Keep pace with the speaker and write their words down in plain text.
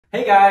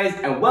Hey guys,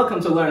 and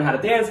welcome to Learn How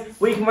to Dance,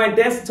 where you can find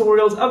dance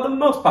tutorials of the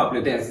most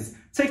popular dances,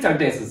 TikTok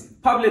dances,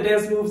 popular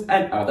dance moves,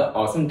 and other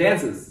awesome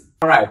dances.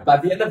 Alright, by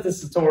the end of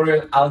this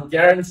tutorial, I'll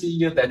guarantee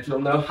you that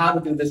you'll know how to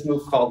do this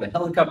move called the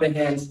helicopter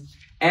hands,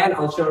 and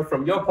I'll show it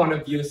from your point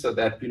of view so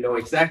that you know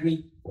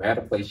exactly where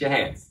to place your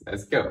hands.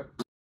 Let's go.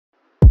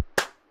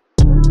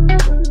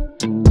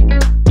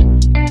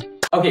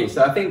 Okay,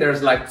 so I think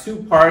there's like two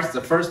parts.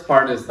 The first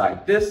part is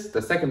like this,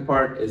 the second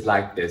part is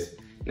like this.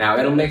 Now,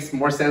 it'll make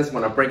more sense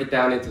when I break it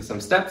down into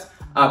some steps,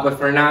 but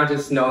for now,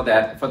 just know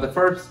that for the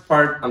first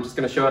part, I'm just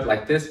gonna show it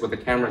like this with the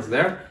cameras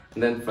there.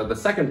 And then for the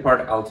second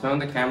part, I'll turn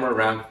the camera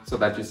around so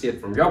that you see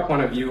it from your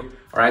point of view.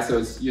 All right, so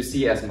you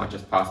see as much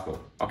as possible.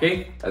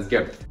 Okay, let's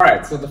go. All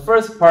right, so the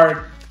first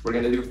part, we're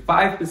gonna do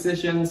 5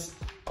 positions.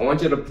 I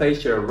want you to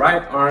place your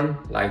right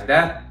arm like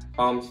that,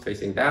 palms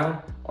facing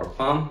down or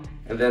palm.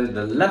 And then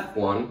the left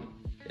one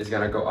is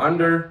gonna go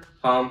under,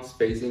 palms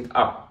facing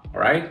up,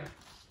 all right?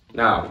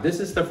 Now, this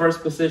is the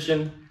first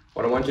position.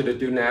 What I want you to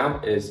do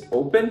now is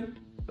open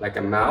like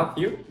a mouth,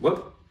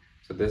 whoop.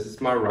 So this is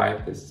my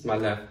right, this is my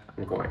left,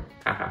 I'm going,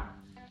 haha.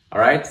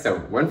 All right, so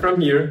went from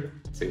here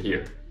to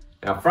here.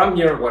 Now from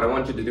here, what I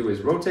want you to do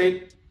is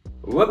rotate,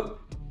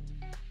 whoop,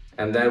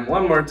 and then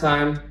one more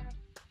time,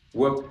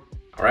 whoop.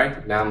 All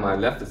right, now my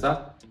left is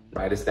up,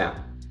 right is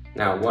down.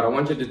 Now what I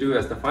want you to do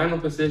as the final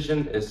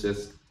position is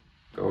just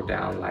go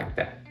down like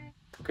that,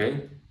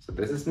 okay? So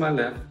this is my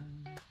left,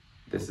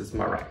 this is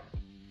my right.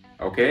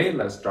 Okay,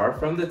 let's start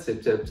from the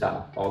tip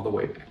top all the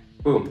way back.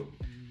 Boom.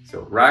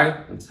 So right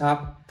on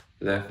top,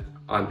 left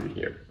under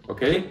here.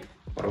 Okay,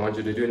 what I want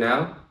you to do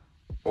now,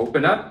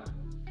 open up,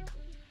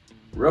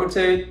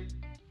 rotate,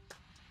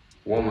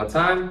 one more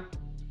time,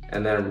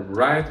 and then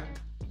right,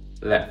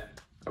 left.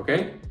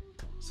 Okay,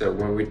 so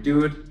when we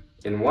do it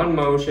in one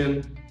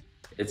motion,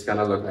 it's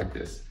gonna look like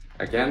this.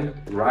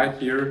 Again, right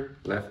here,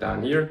 left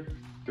down here.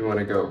 We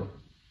wanna go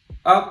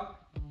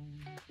up,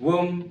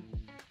 boom,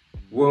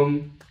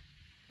 boom,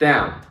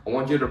 down. I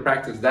want you to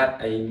practice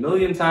that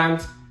 1,000,000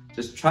 times.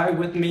 Just try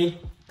with me.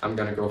 I'm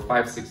gonna go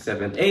 5, 6,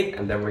 7, 8,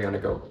 and then we're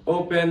gonna go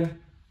open,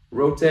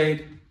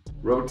 rotate,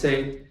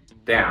 rotate,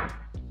 down.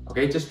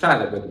 Okay, just try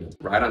that with me.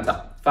 Right on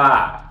top.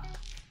 5,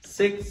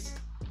 6,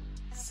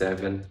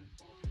 7,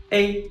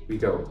 8. We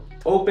go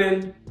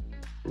open,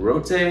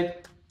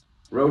 rotate,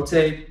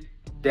 rotate,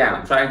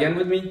 down. Try again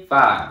with me.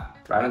 5,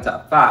 right on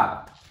top.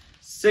 5,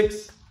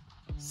 6,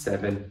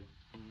 7,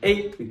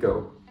 8. We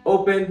go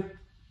open,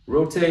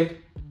 rotate,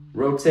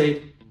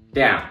 rotate,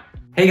 down.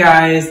 Hey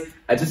guys,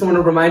 I just want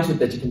to remind you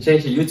that you can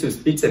change your YouTube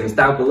speed settings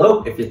down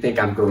below if you think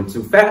I'm going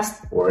too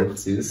fast or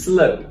too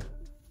slow.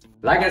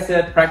 Like I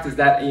said, practice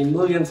that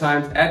 1,000,000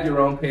 times at your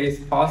own pace,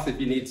 pause if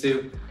you need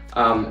to,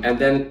 and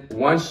then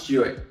once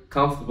you're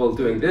comfortable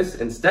doing this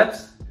in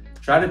steps,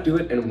 try to do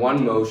it in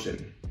one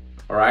motion,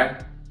 all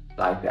right?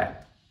 Like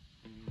that.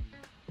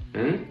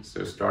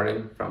 So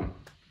starting from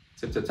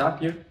tip to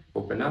top here,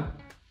 open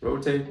up,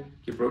 rotate,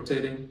 keep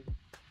rotating,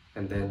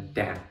 and then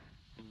down.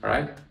 All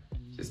right,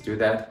 just do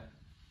that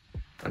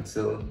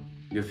until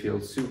you feel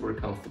super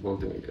comfortable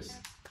doing this.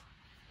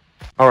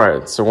 All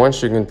right, so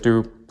once you can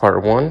do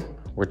part 1,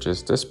 which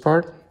is this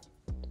part.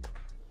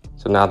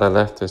 So now the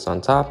left is on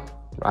top,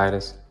 right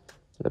is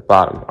the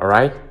bottom. All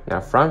right,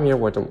 now from here,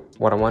 what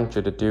I want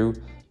you to do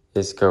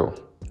is go.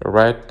 The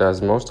right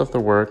does most of the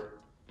work.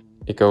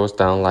 It goes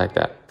down like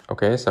that.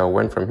 Okay, so I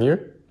went from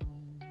here,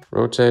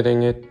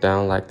 rotating it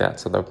down like that.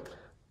 So the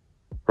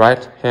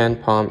right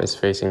hand palm is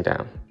facing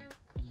down.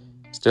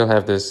 Still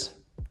have this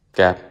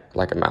gap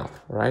like a mouth,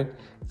 right?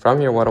 From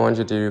here, what I want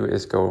you to do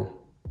is go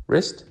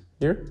wrist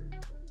here.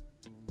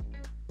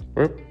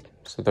 Whoop.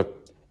 So the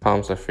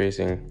palms are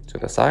facing to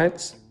the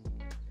sides.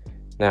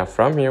 Now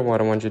from here, what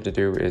I want you to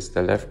do is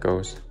the left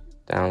goes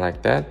down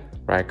like that,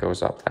 right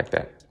goes up like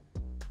that,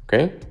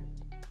 okay?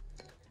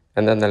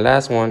 And then the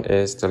last one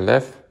is the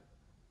left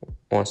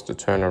wants to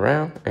turn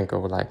around and go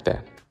like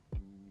that.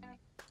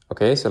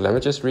 Okay, so let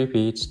me just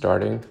repeat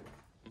starting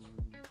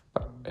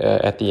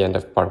at the end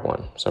of part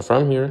 1. So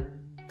from here,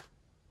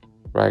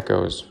 right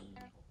goes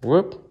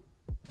whoop,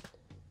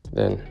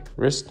 then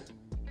wrist,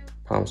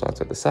 palms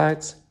onto the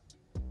sides,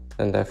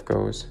 then left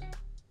goes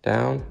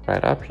down,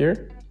 right up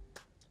here,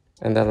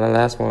 and then the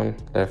last one,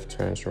 left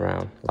turns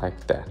around like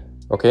that.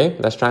 Okay,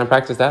 let's try and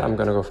practice that. I'm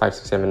gonna go 5,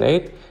 6, 7,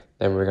 8,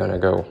 then we're gonna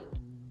go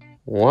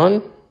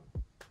 1,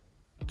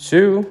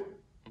 2,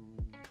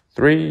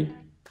 3,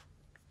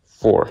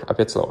 4, a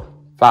bit slower,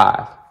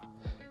 5,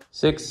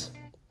 6,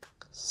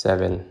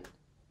 7,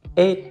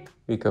 8.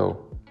 We go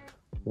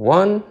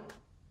 1,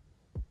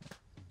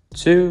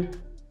 2,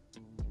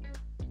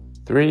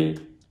 3,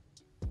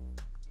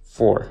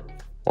 4.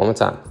 One more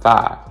time.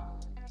 5,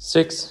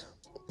 6,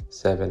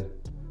 7,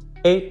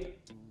 8.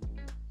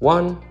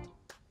 1,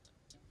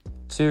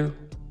 2,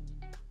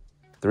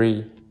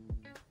 3,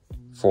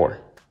 4.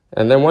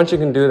 And then once you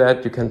can do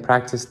that, you can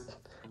practice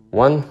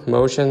one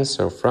motion.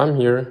 So from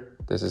here,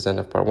 this is end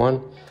of part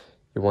 1.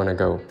 You want to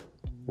go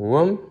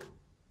whoom,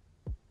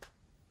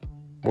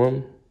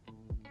 whoom,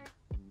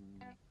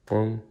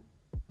 whoom,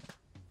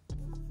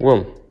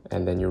 whoom.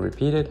 and then you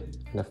repeat it.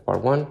 And of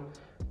part 1,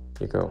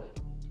 you go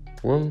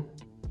womb,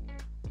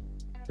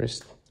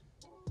 wrist,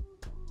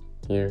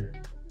 here,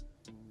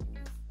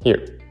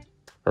 here.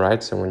 All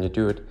right, so when you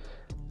do it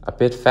a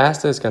bit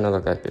faster, it's gonna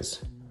look like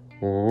this.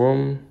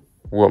 Womb,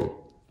 womb.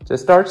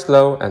 Just start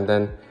slow and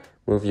then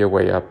move your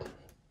way up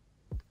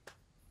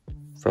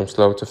from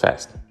slow to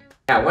fast.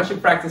 Now, once you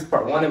practice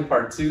part 1 and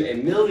part 2 a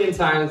million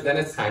times, then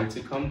it's time to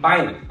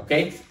combine it,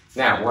 okay?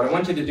 Now, what I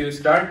want you to do is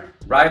start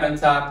right on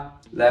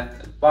top,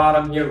 left at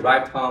bottom here,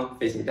 right palm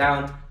facing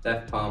down,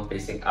 left palm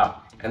facing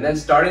up. And then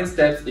start in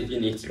steps if you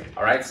need to,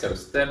 all right? So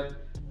step,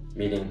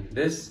 meaning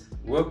this,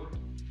 whoop,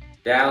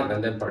 down,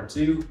 and then part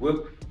 2,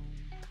 whoop,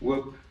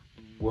 whoop,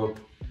 whoop,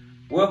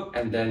 whoop,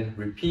 and then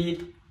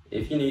repeat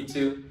if you need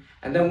to.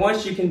 And then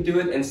once you can do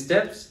it in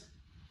steps,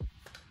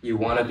 you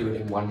want to do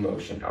it in one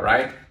motion, all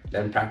right?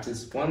 Then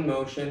practice one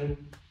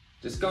motion,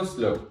 just go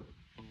slow.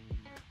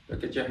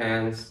 Look at your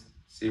hands,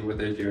 see what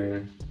they're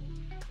doing.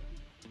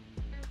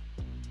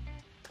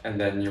 And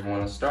then you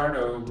want to start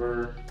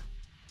over.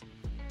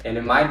 And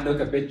it might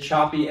look a bit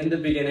choppy in the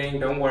beginning,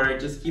 don't worry,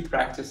 just keep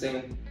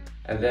practicing.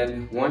 And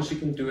then once you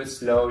can do it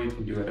slow, you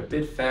can do it a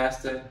bit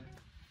faster,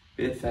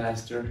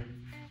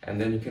 and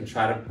then you can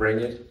try to bring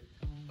it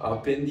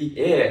up in the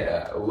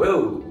air.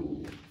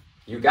 Whoa,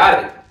 you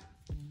got it.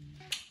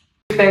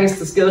 Thanks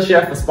to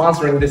Skillshare for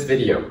sponsoring this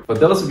video. For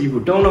those of you who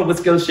don't know what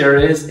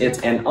Skillshare is, it's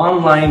an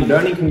online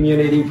learning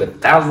community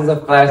with thousands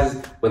of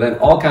classes within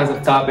all kinds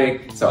of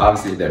topics. So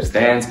obviously there's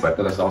dance, but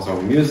there's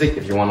also music.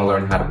 If you want to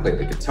learn how to play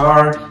the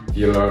guitar, if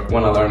you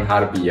want to learn how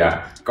to be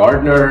a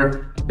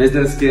gardener,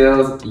 business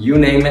skills, you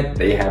name it,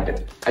 they have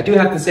it. I do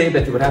have to say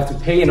that you would have to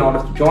pay in order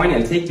to join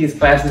and take these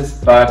classes,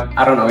 but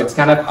I don't know, it's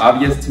kind of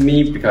obvious to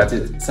me because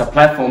it's a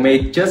platform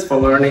made just for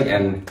learning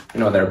and you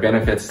know there are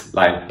benefits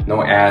like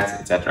no ads,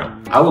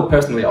 etc. I will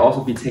personally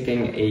also be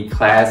taking a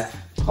class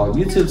called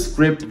YouTube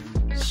Script,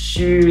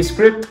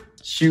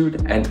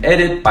 Shoot and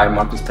Edit by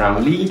Marcus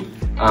Brown Lee.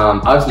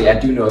 Obviously I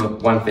do know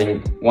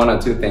one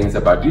or two things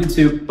about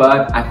YouTube,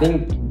 but I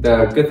think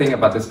the good thing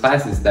about this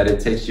class is that it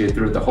takes you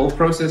through the whole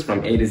process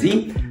from A to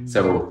Z,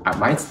 so I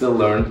might still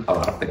learn a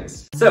lot of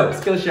things. So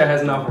Skillshare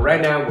has an offer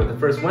right now with the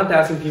first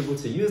 1,000 people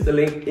to use the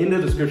link in the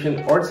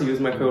description or to use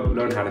my code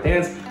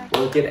LearnHowToDance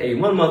will get a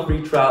 1-month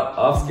free trial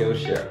of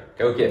Skillshare.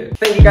 Go get it.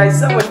 Thank you guys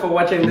so much for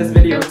watching this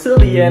video till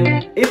the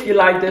end. If you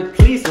liked it,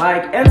 please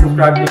like and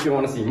subscribe if you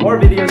want to see more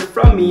videos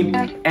from me.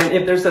 And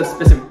if there's a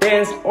specific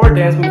dance or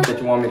dance move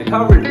that you want me to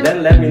cover,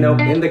 then let me know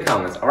in the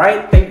comments.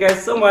 Alright, thank you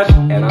guys so much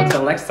and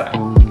until next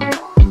time.